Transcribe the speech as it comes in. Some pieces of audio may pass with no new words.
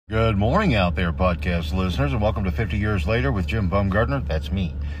Good morning out there, podcast listeners, and welcome to 50 Years Later with Jim Bumgardner. That's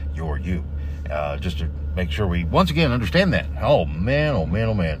me, you. Just to make sure we once again understand that. Oh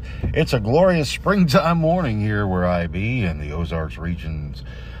man. It's a glorious springtime morning here where I be in the Ozarks regions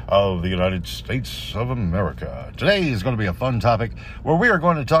of the United States of America. Today is going to be a fun topic where we are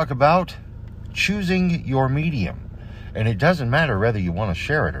going to talk about choosing your medium. And it doesn't matter whether you want to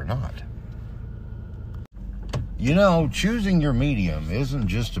share it or not. You know, choosing your medium isn't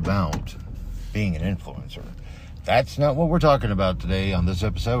just about being an influencer. That's not what we're talking about today on this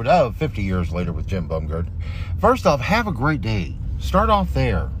episode of 50 Years Later with Jim Bumgard. First off, have a great day. Start off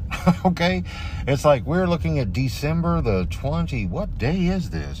there, okay? It's like we're looking at December the 20... What day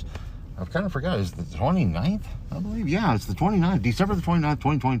is this? I've kind of forgot. Is it the 29th, I believe? Yeah, it's the 29th. December the 29th,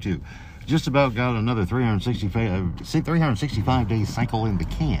 2022. Just about got another 365-day cycle in the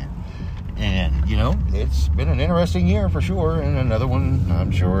can. And, you know, it's been an interesting year for sure, and another one,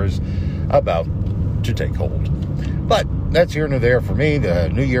 I'm sure, is about to take hold. But that's here and there for me. The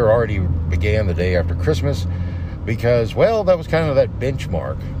new year already began the day after Christmas because, well, that was kind of that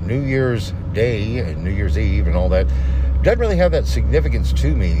benchmark. New Year's Day and New Year's Eve and all that doesn't really have that significance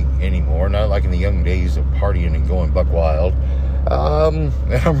to me anymore, not like in the young days of partying and going buck wild. I'm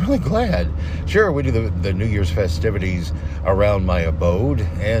really glad. Sure, we do the New Year's festivities around my abode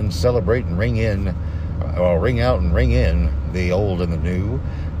and celebrate and ring out and ring in the old and the new.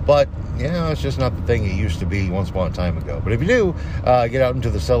 But, yeah, it's just not the thing it used to be once upon a time ago. But if you do get out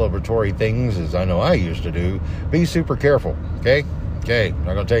into the celebratory things, as I know I used to do, be super careful, okay? Okay, I'm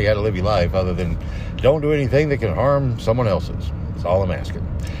not going to tell you how to live your life other than don't do anything that can harm someone else's. That's all I'm asking.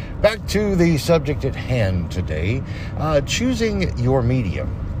 Back to the subject at hand today, choosing your medium.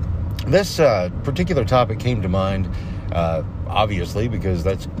 This particular topic came to mind, obviously, because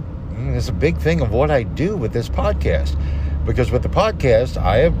that's a big thing of what I do with this podcast. Because with the podcast,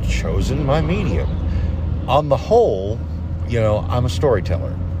 I have chosen my medium. On the whole, you know, I'm a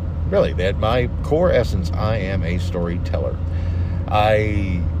storyteller. Really, at my core essence, I am a storyteller.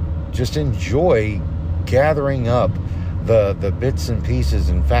 I just enjoy gathering up the bits and pieces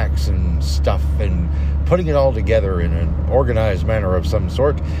and facts and stuff and putting it all together in an organized manner of some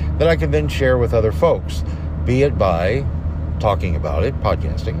sort that I can then share with other folks, be it by talking about it,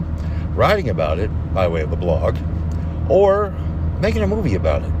 podcasting, writing about it by way of a blog, or making a movie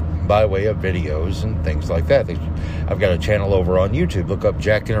about it by way of videos and things like that. I've got a channel over on YouTube. Look up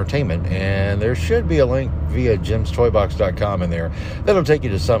Jack Entertainment, and there should be a link via jimstoybox.com in there that'll take you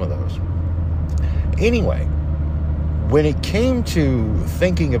to some of those. Anyway, when it came to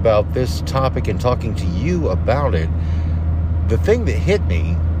thinking about this topic and talking to you about it, the thing that hit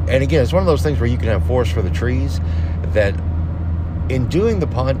me, and again, it's one of those things where you can have forest for the trees, that in doing the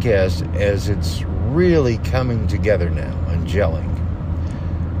podcast as it's really coming together now and gelling,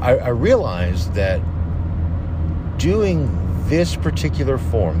 I realized that doing this particular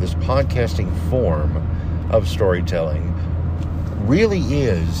form, this podcasting form of storytelling, really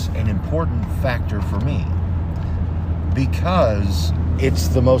is an important factor for me. Because it's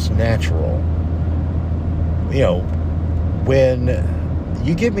the most natural. You know, when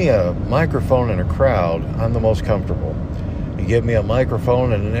you give me a microphone in a crowd, I'm the most comfortable. You give me a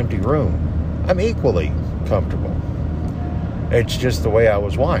microphone in an empty room, I'm equally comfortable. It's just the way I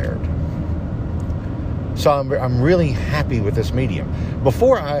was wired. So I'm really happy with this medium.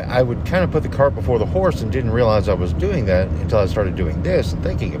 Before, I would kind of put the cart before the horse and didn't realize I was doing that until I started doing this and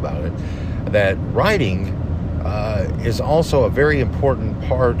thinking about it. That writing is also a very important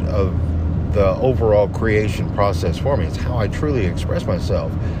part of the overall creation process for me. It's how I truly express myself,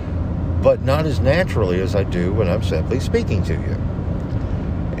 but not as naturally as I do when I'm simply speaking to you.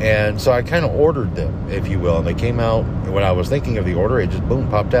 And so I kind of ordered them, if you will, and they came out. When I was thinking of the order, it just boom,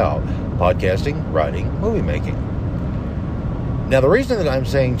 popped out. Podcasting, writing, movie making. Now, the reason that I'm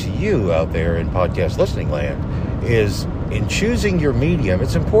saying to you out there in podcast listening land is, in choosing your medium,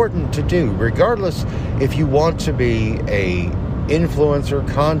 it's important to do, regardless if you want to be a influencer,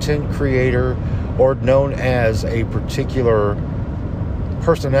 content creator, or known as a particular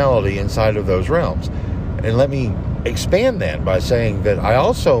personality inside of those realms. And let me expand that by saying that I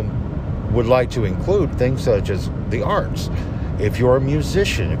also would like to include things such as the arts. If you're a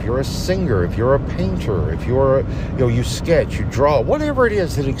musician, if you're a singer, if you're a painter, if you're, you sketch, you draw, whatever it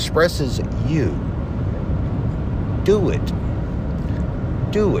is that expresses you, do it.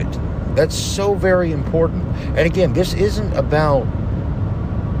 Do it. That's so very important. And again, this isn't about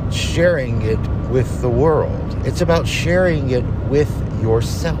sharing it with the world. It's about sharing it with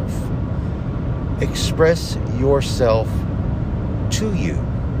yourself. Express yourself to you.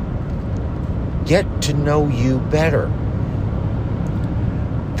 Get to know you better.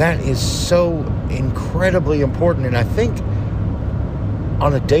 that is so incredibly important. And I think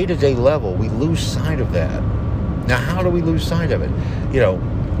on a day-to-day level, we lose sight of that. Now, how do we lose sight of it?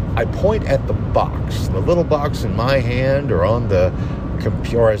 I point at the box, the little box in my hand or on the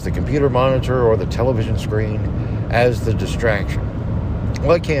computer, as the computer monitor or the television screen, as the distraction.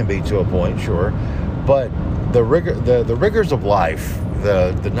 Well, it can be to a point, sure, but the rigors of life,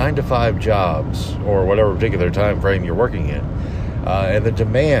 the 9-to-5 jobs, or whatever particular time frame you're working in, and the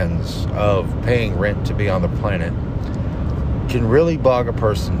demands of paying rent to be on the planet can really bog a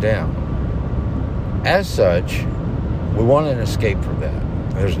person down. As such, we want an escape from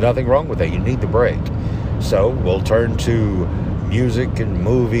that. There's nothing wrong with that. You need the break. So we'll turn to music and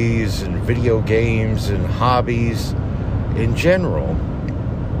movies and video games and hobbies in general.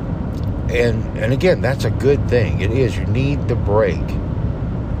 And again, that's a good thing. It is. You need the break.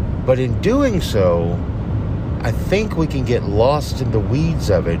 But in doing so, I think we can get lost in the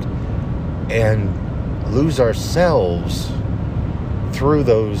weeds of it and lose ourselves through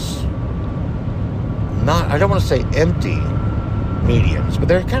those, I don't want to say empty mediums, but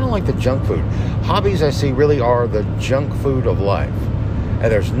they're kind of like the junk food. Hobbies, I see, really are the junk food of life.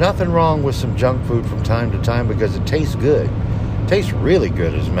 And there's nothing wrong with some junk food from time to time because it tastes good. It tastes really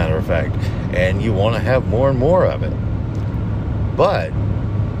good, as a matter of fact. And you want to have more and more of it. But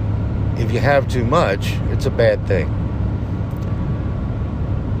if you have too much, it's a bad thing.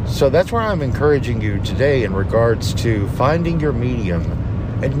 So that's where I'm encouraging you today in regards to finding your medium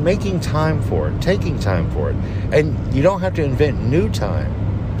and making time for it, taking time for it. And you don't have to invent new time.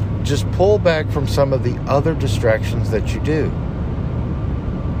 Just pull back from some of the other distractions that you do.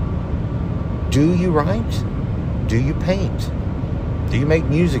 Do you write? Do you paint? Do you make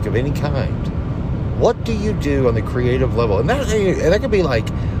music of any kind? What do you do on the creative level? And that could be like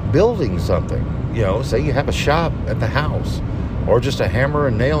building something. Say you have a shop at the house, or just a hammer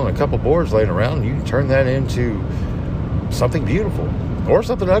and nail and a couple boards laying around, and you can turn that into something beautiful. Or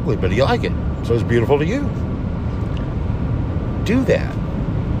something ugly, but you like it, so it's beautiful to you. Do that.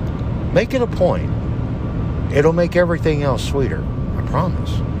 Make it a point. It'll make everything else sweeter. I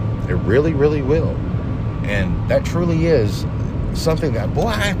promise. It really, really will. And that truly is something that, boy,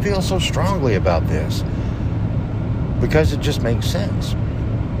 I feel so strongly about this. Because it just makes sense.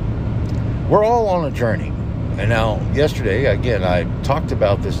 We're all on a journey. And now, yesterday, again, I talked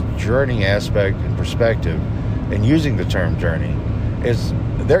about this journey aspect and perspective, and using the term journey.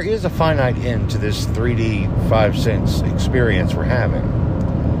 There is a finite end to this 3D 5 sense experience we're having.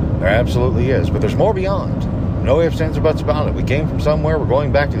 There absolutely is. But there's more beyond. No ifs, ands, or buts about it. We came from somewhere. We're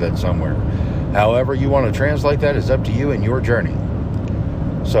going back to that somewhere. However you want to translate that is up to you and your journey.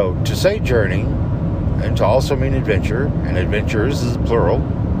 So to say journey, and to also mean adventure, and adventures is plural,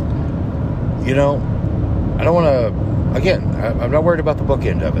 I don't want to, again, I'm not worried about the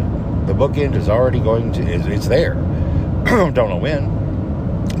bookend of it. The bookend is already it's there. Don't know when,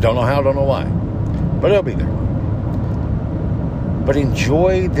 don't know how, don't know why, but it'll be there. But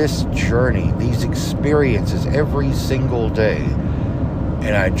enjoy this journey, these experiences every single day.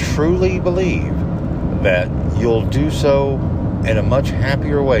 And I truly believe that you'll do so in a much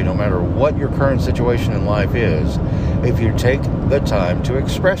happier way, no matter what your current situation in life is, if you take the time to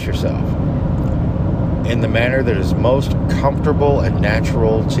express yourself in the manner that is most comfortable and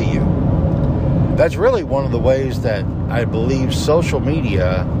natural to you. That's really one of the ways that I believe social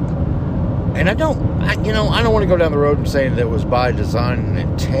media, and I don't want to go down the road and say that it was by design and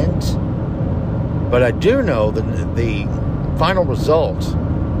intent, but I do know that the final result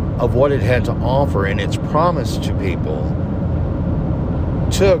of what it had to offer and its promise to people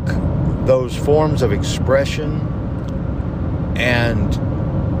took those forms of expression and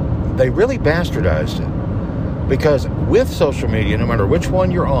they really bastardized it. Because with social media, no matter which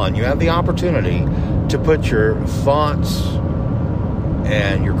one you're on, you have the opportunity to put your thoughts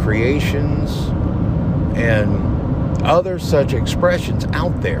and your creations and other such expressions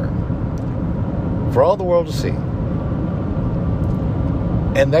out there for all the world to see.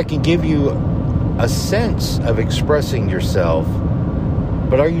 And that can give you a sense of expressing yourself,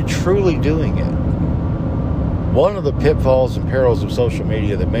 but are you truly doing it? One of the pitfalls and perils of social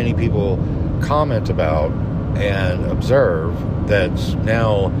media that many people comment about and observe, that's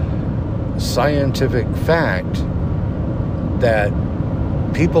now scientific fact, that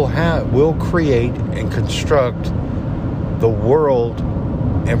people will create and construct the world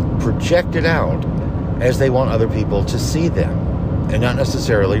and project it out as they want other people to see them, and not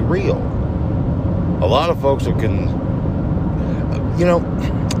necessarily real. A lot of folks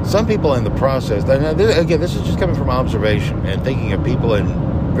some people in the process, again, this is just coming from observation and thinking of people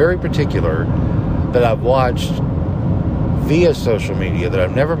in very particular that I've watched via social media that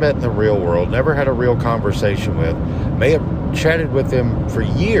I've never met in the real world, never had a real conversation with, may have chatted with them for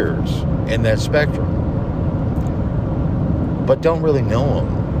years in that spectrum, but don't really know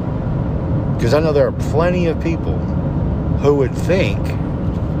them. Because I know there are plenty of people who would think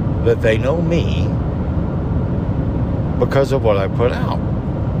that they know me because of what I put out.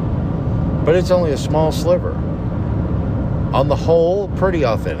 But it's only a small sliver. On the whole, pretty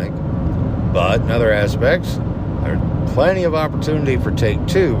authentic. But in other aspects, there's plenty of opportunity for take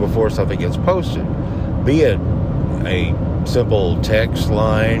two before something gets posted. Be it a simple text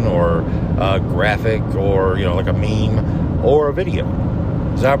line or a graphic or, like a meme or a video.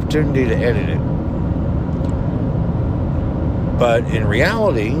 There's an opportunity to edit it. But in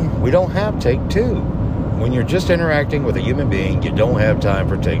reality, we don't have take two. When you're just interacting with a human being, you don't have time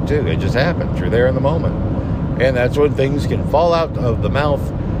for take two. It just happens. You're there in the moment. And that's when things can fall out of the mouth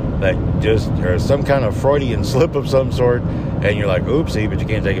that just are some kind of Freudian slip of some sort. And you're like, oopsie, but you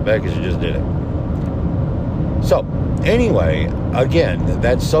can't take it back because you just did it. So, anyway, again,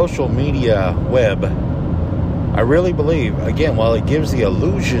 that social media web, I really believe, again, while it gives the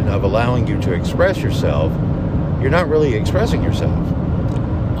illusion of allowing you to express yourself, you're not really expressing yourself.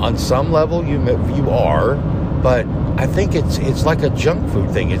 On some level, you are, but I think it's like a junk food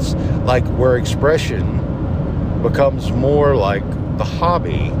thing. It's like where expression becomes more like the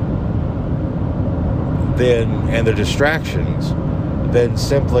hobby and the distractions than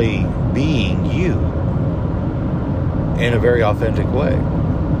simply being you in a very authentic way.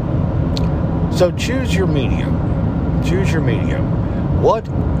 So choose your medium. Choose your medium. What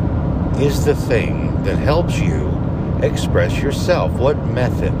is the thing that helps you express yourself? What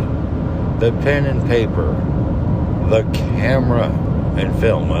method? The pen and paper, the camera and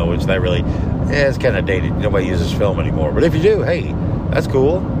film, which that really, it's kind of dated. Nobody uses film anymore. But if you do, hey, that's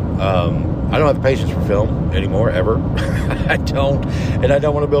cool. I don't have the patience for film anymore, ever. I don't. And I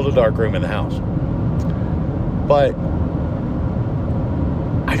don't want to build a dark room in the house. But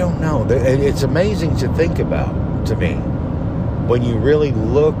I don't know. It's amazing to think about, to me, when you really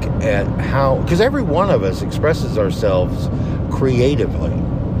look at how, because every one of us expresses ourselves creatively.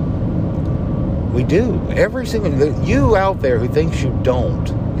 We do. Every single, you out there who thinks you don't,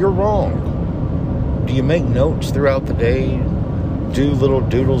 you're wrong. Do you make notes throughout the day? Do little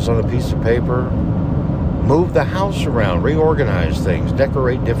doodles on a piece of paper? Move the house around, reorganize things,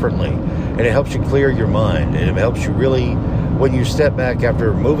 decorate differently, and it helps you clear your mind, and it helps you really, when you step back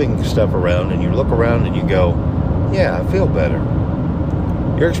after moving stuff around and you look around and you go, yeah, I feel better.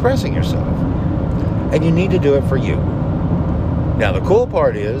 You're expressing yourself. And you need to do it for you. Now, the cool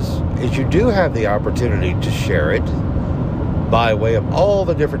part is you do have the opportunity to share it by way of all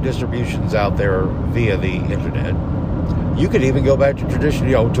the different distributions out there via the internet. You could even go back to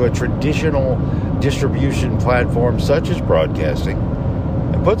to a traditional distribution platform such as broadcasting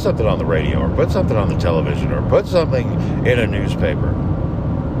and put something on the radio or put something on the television or put something in a newspaper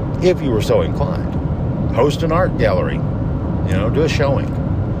if you were so inclined. Host an art gallery, do a showing.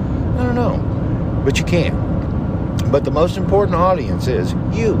 I don't know, but you can. But the most important audience is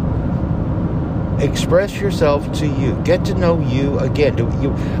you. Express yourself to you. Get to know you again.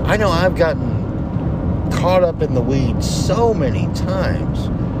 I know I've gotten caught up in the weeds so many times.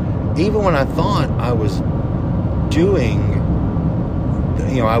 Even when I thought I was doing,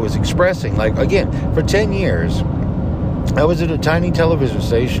 I was expressing. Like, again, for 10 years, I was at a tiny television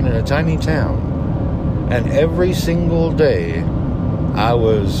station in a tiny town. And every single day, I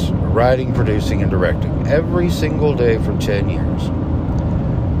was writing, producing, and directing. Every single day for 10 years.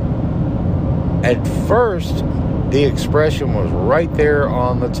 At first, the expression was right there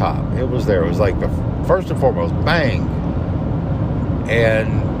on the top. It was there. It was like the first and foremost, bang.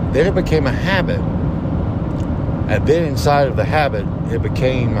 And then it became a habit. And then inside of the habit, it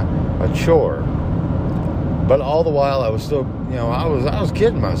became a chore. But all the while, I was still, I was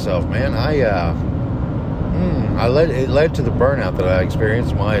kidding myself, man. It led to the burnout that I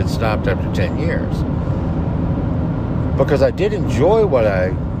experienced and why it stopped after 10 years. Because I did enjoy what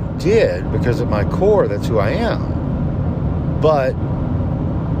I did, because at my core, that's who I am. But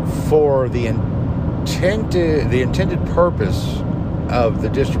for the intended purpose of the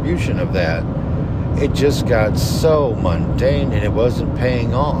distribution of that, it just got so mundane and it wasn't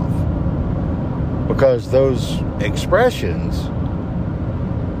paying off. Because those expressions,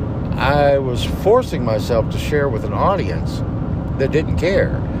 I was forcing myself to share with an audience that didn't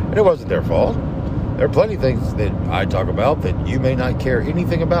care. And it wasn't their fault. There are plenty of things that I talk about that you may not care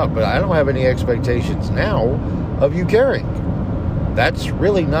anything about, but I don't have any expectations now of you caring. That's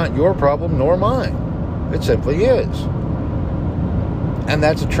really not your problem nor mine. It simply is. And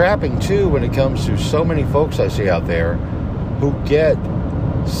that's a trapping too when it comes to so many folks I see out there who get,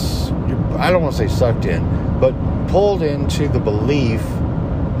 I don't want to say sucked in, but pulled into the belief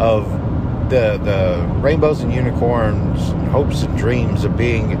of the rainbows and unicorns, and hopes and dreams of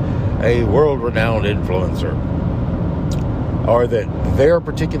being a world-renowned influencer, or that their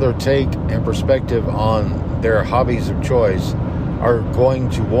particular take and perspective on their hobbies of choice are going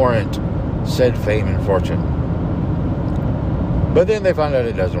to warrant said fame and fortune. But then they find out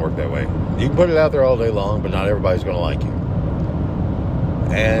it doesn't work that way. You can put it out there all day long, but not everybody's going to like you.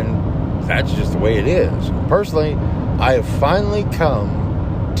 And that's just the way it is. Personally, I have finally come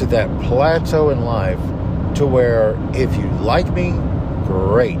to that plateau in life to where if you like me,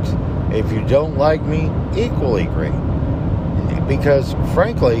 great. If you don't like me, equally great. Because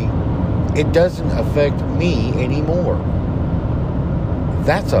frankly, it doesn't affect me anymore.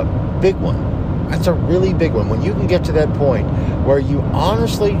 That's a big one. That's a really big one. When you can get to that point where you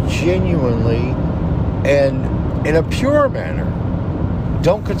honestly, genuinely, and in a pure manner,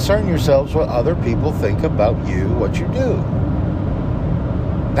 don't concern yourselves what other people think about you, what you do.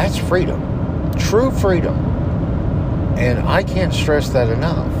 That's freedom. True freedom. And I can't stress that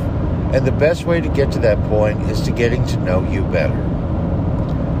enough. And the best way to get to that point is to getting to know you better.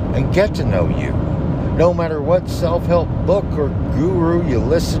 And get to know you. No matter what self-help book or guru you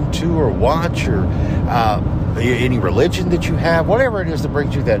listen to or watch, or any religion that you have, whatever it is that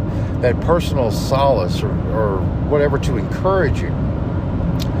brings you that personal solace or whatever to encourage you.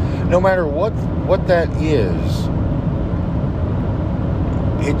 No matter what that is,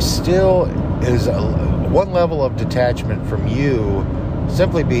 it still is one level of detachment from you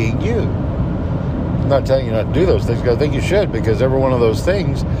simply being you. I'm not telling you not to do those things, because I think you should, because every one of those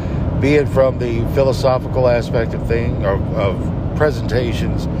things, be it from the philosophical aspect of of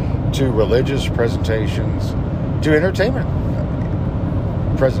presentations, to religious presentations, to entertainment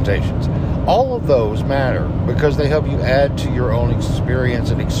presentations, all of those matter because they help you add to your own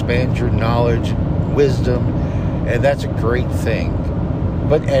experience and expand your knowledge, wisdom, and that's a great thing.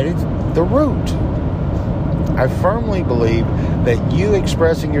 But at the root, I firmly believe that you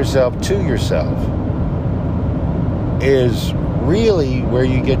expressing yourself to yourself is really where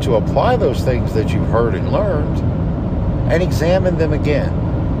you get to apply those things that you've heard and learned and examine them again.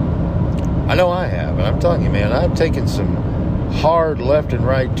 I know I have, and I'm telling you, man, I've taken some hard left and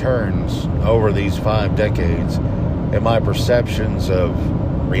right turns over these 5 decades in my perceptions of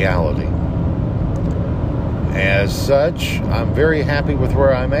reality. As such, I'm very happy with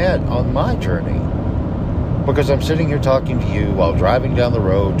where I'm at on my journey, because I'm sitting here talking to you while driving down the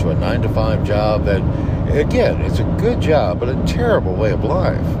road to a 9-to-5 job that, again, it's a good job, but a terrible way of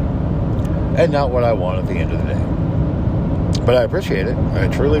life, and not what I want at the end of the day. But I appreciate it. I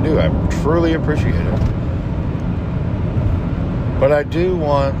truly do. I truly appreciate it. But I do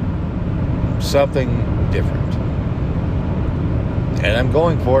want something different. And I'm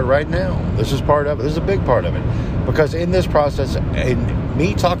going for it right now. This is part of it. This is a big part of it. Because in this process, in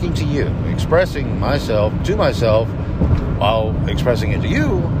me talking to you, expressing myself to myself while expressing it to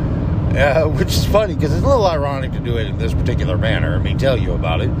you, which is funny because it's a little ironic to do it in this particular manner, me tell you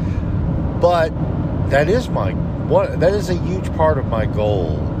about it. But that is that is a huge part of my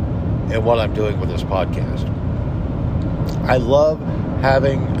goal in what I'm doing with this podcast. I love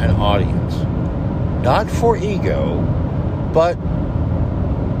having an audience. Not for ego, but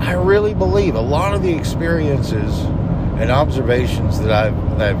I really believe a lot of the experiences and observations that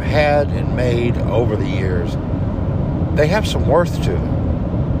I've had and made over the years, they have some worth to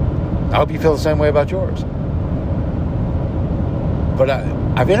them. I hope you feel the same way about yours. But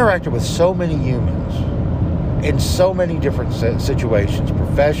I've interacted with so many humans in so many different situations,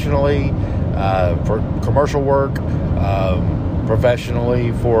 professionally, for commercial work,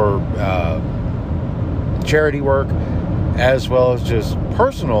 professionally for charity work, as well as just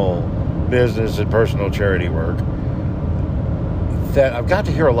personal business and personal charity work, that I've got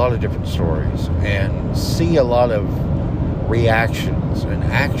to hear a lot of different stories and see a lot of reactions and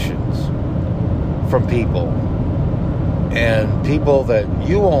actions from people. And people that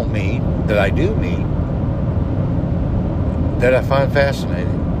you won't meet, that I do meet, that I find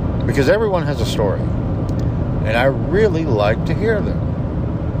fascinating. Because everyone has a story. And I really like to hear them.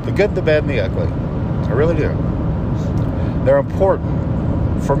 The good, the bad, and the ugly. I really do. They're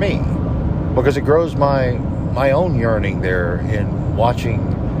important for me. Because it grows my own yearning there in watching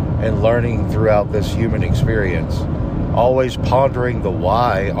and learning throughout this human experience. Always pondering the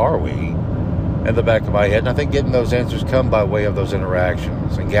why are we in the back of my head. And I think getting those answers come by way of those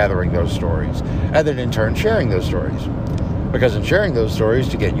interactions and gathering those stories. And then in turn sharing those stories. Because in sharing those stories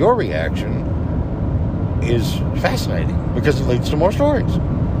to get your reaction is fascinating. Because it leads to more stories.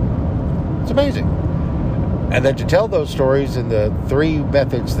 It's amazing. And then to tell those stories in the 3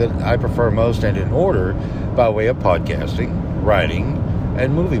 methods that I prefer most and in order, by way of podcasting, writing,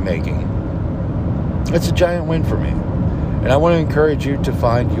 and movie making. It's a giant win for me. And I want to encourage you to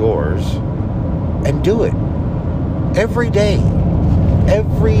find yours and do it. Every day.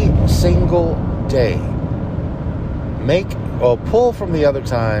 Every single day. Pull from the other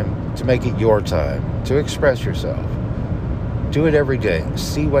time to make it your time, to express yourself. Do it every day.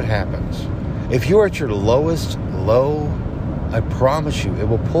 See what happens. If you're at your lowest low, I promise you, it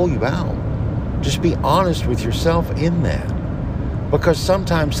will pull you out. Just be honest with yourself in that. Because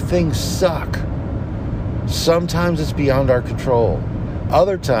sometimes things suck. Sometimes it's beyond our control.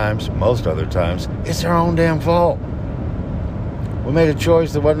 Other times, most other times, it's our own damn fault. We made a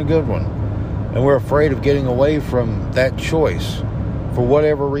choice that wasn't a good one. And we're afraid of getting away from that choice for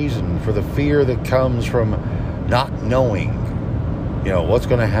whatever reason, for the fear that comes from not knowing, what's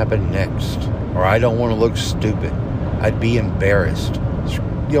going to happen next. Or I don't want to look stupid. I'd be embarrassed.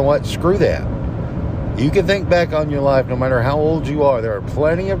 You know what? Screw that. You can think back on your life, no matter how old you are. There are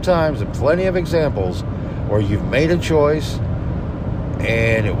plenty of times and plenty of examples where you've made a choice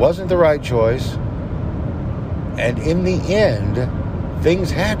and it wasn't the right choice. And in the end, things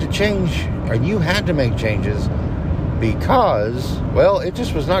had to change, or you had to make changes because, it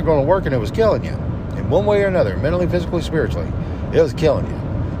just was not going to work and it was killing you. In one way or another, mentally, physically, spiritually, it was killing you.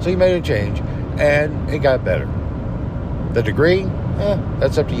 So you made a change and it got better. The degree,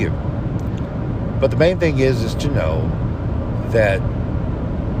 that's up to you. But the main thing is to know that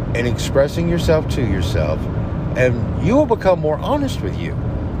in expressing yourself to yourself, and you will become more honest with you.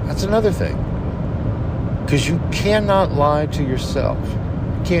 That's another thing. Because you cannot lie to yourself.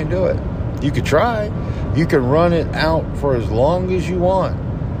 You can't do it. You could try. You can run it out for as long as you want.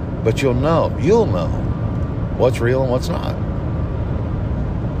 But you'll know what's real and what's not.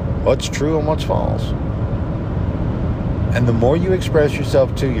 What's true and what's false. And the more you express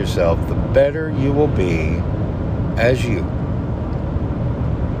yourself to yourself, the better you will be as you.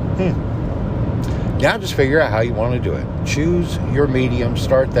 Now just figure out how you want to do it. Choose your medium.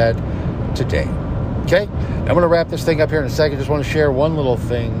 Start that today. Okay? I'm going to wrap this thing up here in a second. Just want to share one little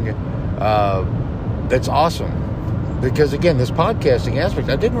thing that's awesome. Because, again, this podcasting aspect,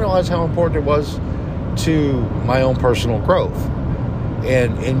 I didn't realize how important it was to my own personal growth.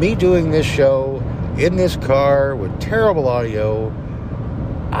 And in me doing this show in this car with terrible audio,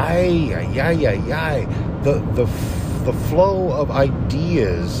 the flow of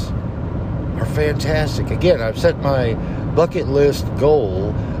ideas are fantastic. Again, I've set my bucket list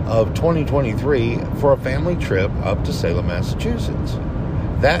goal of 2023 for a family trip up to Salem, Massachusetts.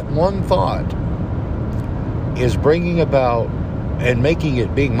 That one thought is bringing about and making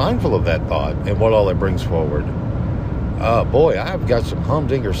it, being mindful of that thought and what all it brings forward. I've got some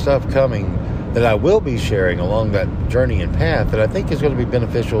humdinger stuff coming that I will be sharing along that journey and path that I think is going to be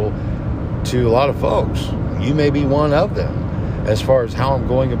beneficial to a lot of folks. You may be one of them, as far as how I'm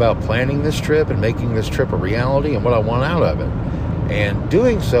going about planning this trip and making this trip a reality and what I want out of it. And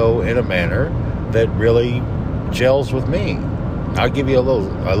doing so in a manner that really gels with me. I'll give you a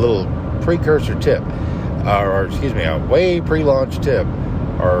little precursor tip, a way pre-launch tip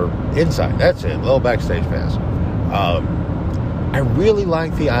or insight. That's it, a little backstage pass. I really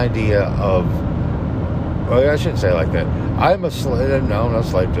like the idea of, I shouldn't say it like that. I'm not a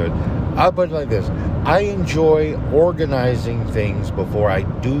slave to it. I'll put it like this. I enjoy organizing things before I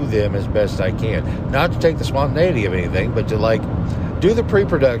do them as best I can. Not to take the spontaneity of anything, but to do the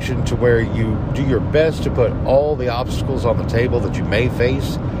pre-production to where you do your best to put all the obstacles on the table that you may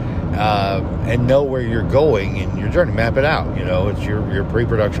face and know where you're going in your journey. Map it out. It's your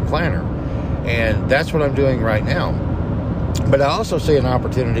pre-production planner. And that's what I'm doing right now. But I also see an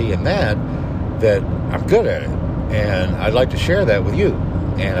opportunity in that I'm good at it. And I'd like to share that with you.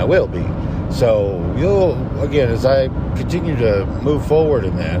 And I will be. So again, as I continue to move forward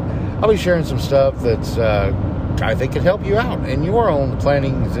in that, I'll be sharing some stuff that's I think can help you out in your own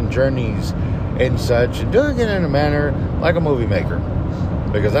plannings and journeys and such, and doing it in a manner like a movie maker.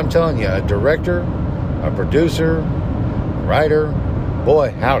 Because I'm telling you, a director, a producer, a writer,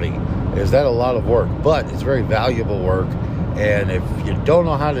 boy, howdy, is that a lot of work. But it's very valuable work. And if you don't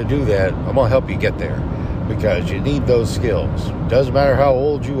know how to do that, I'm going to help you get there. Because you need those skills. Doesn't matter how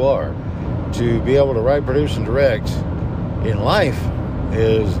old you are. To be able to write, produce, and direct in life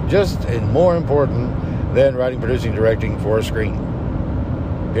is just more important than writing, producing, directing for a screen.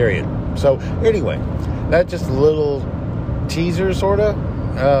 Period. So anyway, that's just a little teaser, sort of.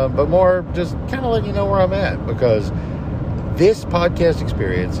 But more just kind of letting you know where I'm at. Because this podcast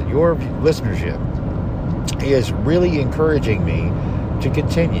experience and your listenership is really encouraging me to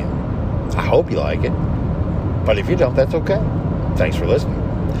continue. I hope you like it. But if you don't, that's okay. Thanks for listening.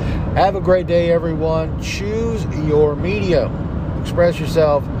 Have a great day, everyone. Choose your medium. Express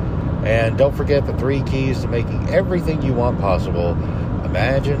yourself. And don't forget the 3 keys to making everything you want possible.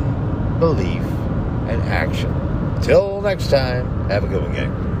 Imagine, belief, and action. Till next time, have a good one,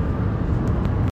 gang.